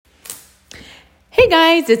Hey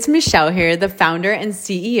guys, it's Michelle here, the founder and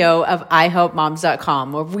CEO of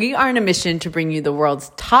iHelpMoms.com, where we are on a mission to bring you the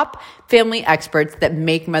world's top family experts that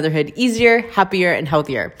make motherhood easier, happier, and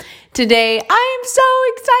healthier. Today, I am so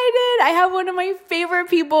excited. I have one of my favorite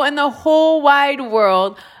people in the whole wide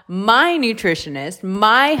world, my nutritionist,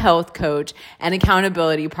 my health coach, and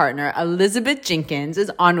accountability partner, Elizabeth Jenkins,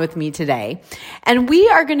 is on with me today. And we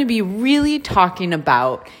are going to be really talking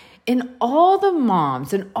about in all the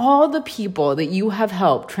moms and all the people that you have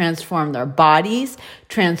helped transform their bodies,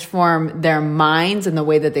 transform their minds and the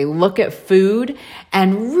way that they look at food,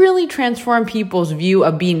 and really transform people's view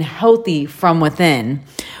of being healthy from within.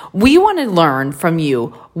 We want to learn from you,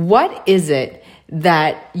 what is it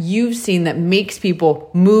that you've seen that makes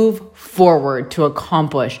people move forward to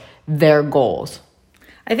accomplish their goals?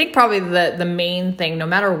 I think probably the main thing, no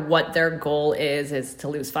matter what their goal is to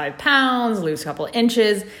lose 5 pounds, lose a couple of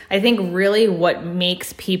inches. I think really what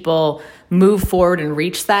makes people move forward and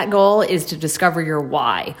reach that goal is to discover your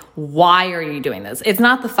why. Why are you doing this? It's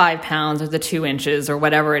not the 5 pounds or the 2 inches or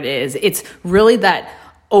whatever it is. It's really that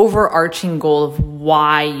overarching goal of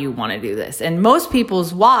why you want to do this. And most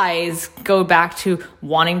people's whys go back to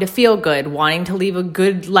wanting to feel good, wanting to leave a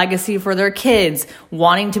good legacy for their kids,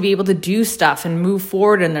 wanting to be able to do stuff and move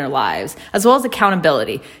forward in their lives, as well as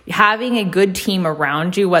accountability. Having a good team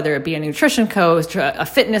around you, whether it be a nutrition coach, a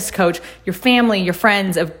fitness coach, your family, your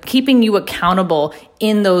friends, of keeping you accountable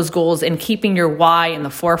in those goals and keeping your why in the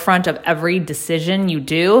forefront of every decision you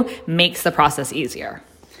do makes the process easier.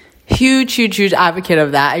 Huge advocate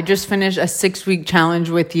of that. I just finished a 6-week challenge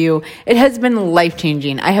with you. It has been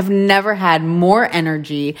life-changing. I have never had more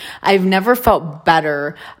energy. I've never felt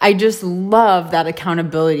better. I just love that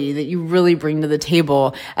accountability that you really bring to the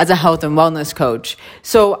table as a health and wellness coach.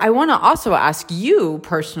 So I want to also ask you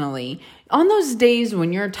personally, on those days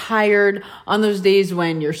when you're tired, on those days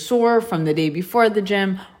when you're sore from the day before the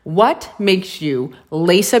gym, what makes you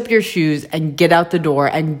lace up your shoes and get out the door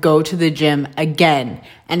and go to the gym again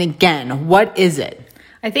and again? What is it?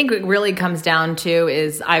 I think what really comes down to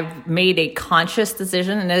is I've made a conscious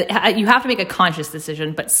decision, and you have to make a conscious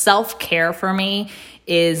decision, but self-care for me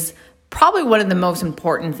is probably one of the most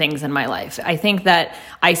important things in my life. I think that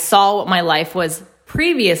I saw what my life was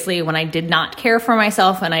previously when I did not care for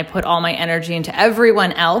myself and I put all my energy into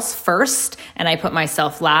everyone else first and I put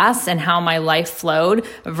myself last, and how my life flowed,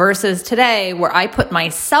 versus today where I put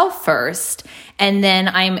myself first and then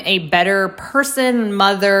I'm a better person,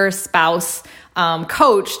 mother, spouse,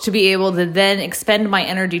 coach, to be able to then expend my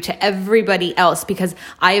energy to everybody else because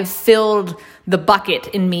I have filled the bucket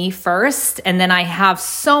in me first, and then I have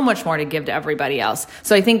so much more to give to everybody else.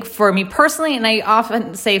 So I think for me personally, and I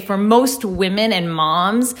often say for most women and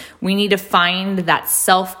moms, we need to find that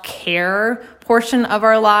self-care portion of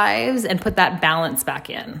our lives and put that balance back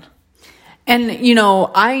in. And,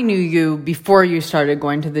 I knew you before you started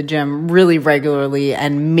going to the gym really regularly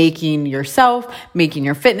and making yourself, making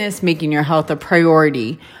your fitness, making your health a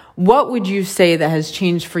priority. What would you say that has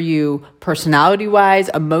changed for you personality-wise,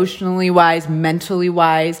 emotionally-wise,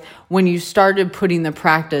 mentally-wise, when you started putting the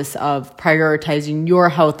practice of prioritizing your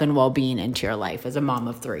health and well-being into your life as a mom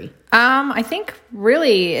of 3? I think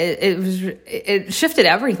really it shifted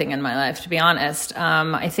everything in my life, to be honest.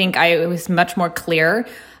 I think I was much more clear.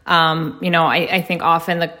 I think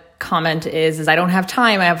often the comment is I don't have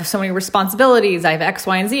time. I have so many responsibilities. I have X,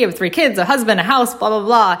 Y, and Z. I have 3 kids, a husband, a house, blah, blah,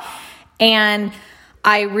 blah. And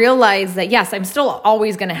I realized that, yes, I'm still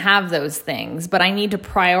always going to have those things, but I need to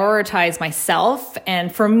prioritize myself.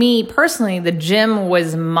 And for me personally, the gym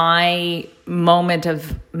was my moment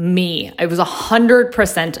of me. It was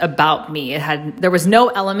 100% about me. There was no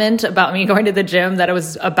element about me going to the gym that it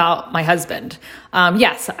was about my husband.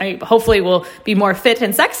 Yes, I hopefully will be more fit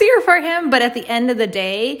and sexier for him, but at the end of the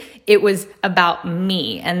day, it was about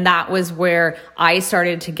me. And that was where I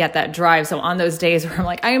started to get that drive. So on those days where I'm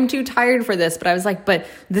like, I am too tired for this, but I was like, but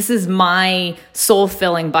this is my soul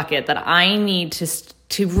filling bucket that I need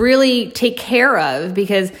to really take care of,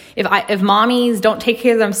 because if mommies don't take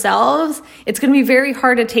care of themselves, it's going to be very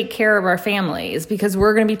hard to take care of our families because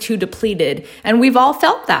we're going to be too depleted. And we've all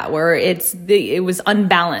felt that where it was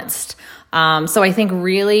unbalanced. So I think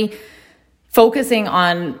really focusing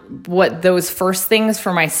on what those first things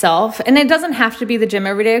for myself, and it doesn't have to be the gym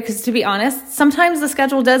every day, because to be honest, sometimes the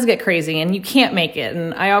schedule does get crazy and you can't make it.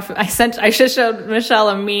 And I just showed Michelle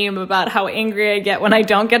a meme about how angry I get when I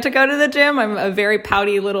don't get to go to the gym. I'm a very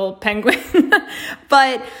pouty little penguin,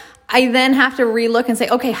 but I then have to relook and say,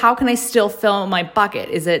 okay, how can I still fill my bucket?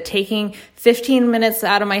 Is it taking 15 minutes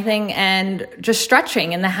out of my thing and just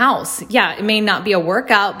stretching in the house? Yeah, it may not be a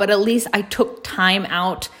workout, but at least I took time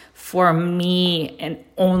out for me and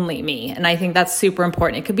only me. And I think that's super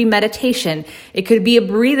important. It could be meditation. It could be a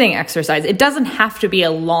breathing exercise. It doesn't have to be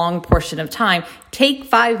a long portion of time. Take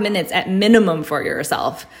 5 minutes at minimum for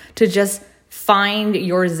yourself to just find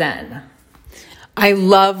your zen. I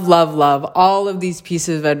love, love, love all of these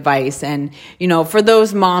pieces of advice. And, for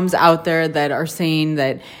those moms out there that are saying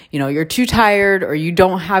that, you're too tired or you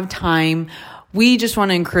don't have time, we just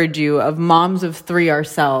want to encourage you, of moms of 3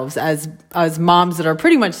 ourselves, as moms that are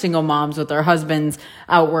pretty much single moms with our husbands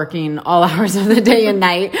out working all hours of the day and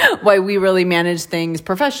night, why we really manage things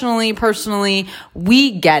professionally, personally,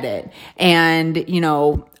 we get it. And,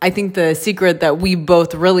 I think the secret that we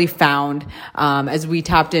both really found as we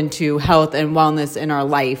tapped into health and wellness in our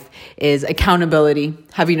life is accountability,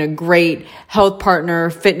 having a great health partner,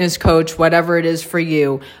 fitness coach, whatever it is for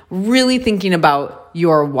you, really thinking about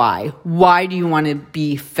your why. Why do you want to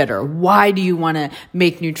be fitter? Why do you want to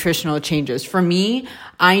make nutritional changes? For me,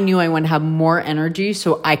 I knew I want to have more energy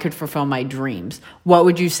so I could fulfill my dreams. What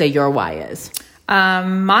would you say your why is?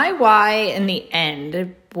 My why in the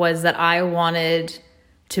end was that I wanted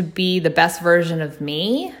to be the best version of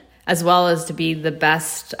me, as well as to be the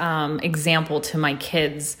best example to my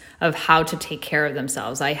kids of how to take care of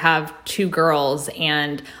themselves. I have 2 girls,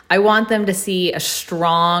 and I want them to see a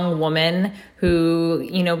strong woman who,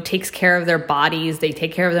 takes care of their bodies, they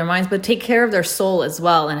take care of their minds, but take care of their soul as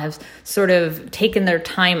well, and have sort of taken their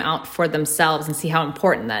time out for themselves, and see how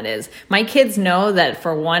important that is. My kids know that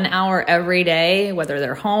for 1 hour every day, whether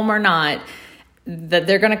they're home or not, that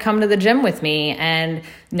they're going to come to the gym with me, and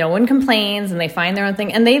no one complains, and they find their own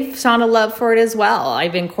thing, and they've found a love for it as well.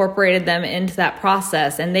 I've incorporated them into that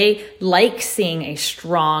process, and they like seeing a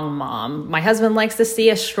strong mom. My husband likes to see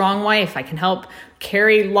a strong wife. I can help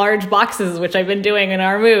carry large boxes, which I've been doing in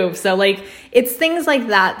our move. So it's things like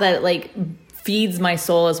that feeds my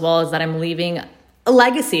soul, as well as that I'm leaving a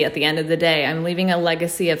legacy at the end of the day. I'm leaving a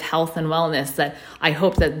legacy of health and wellness that I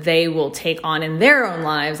hope that they will take on in their own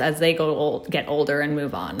lives as they get older and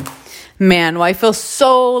move on. Man, well, I feel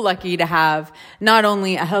so lucky to have not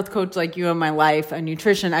only a health coach like you in my life, a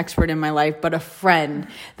nutrition expert in my life, but a friend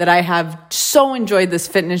that I have so enjoyed this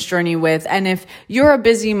fitness journey with. And if you're a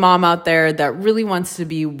busy mom out there that really wants to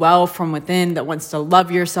be well from within, that wants to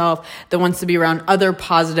love yourself, that wants to be around other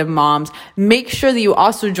positive moms, make sure that you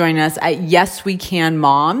also join us at Yes We Can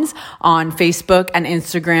Moms on Facebook and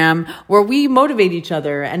Instagram, where we motivate each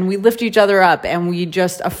other and we lift each other up and we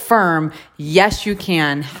just affirm, yes, you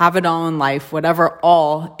can have it all in life, whatever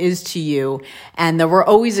all is to you, and that we're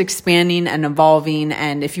always expanding and evolving.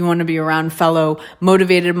 And if you want to be around fellow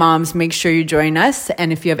motivated moms, make sure you join us.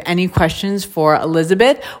 And if you have any questions for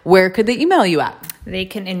Elizabeth, where could they email you at? They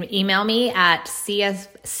can email me at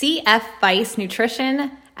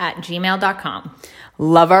cfvicenutrition@gmail.com.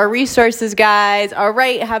 Love our resources, guys. All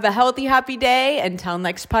right. Have a healthy, happy day. Until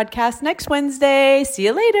next podcast next Wednesday. See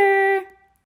you later.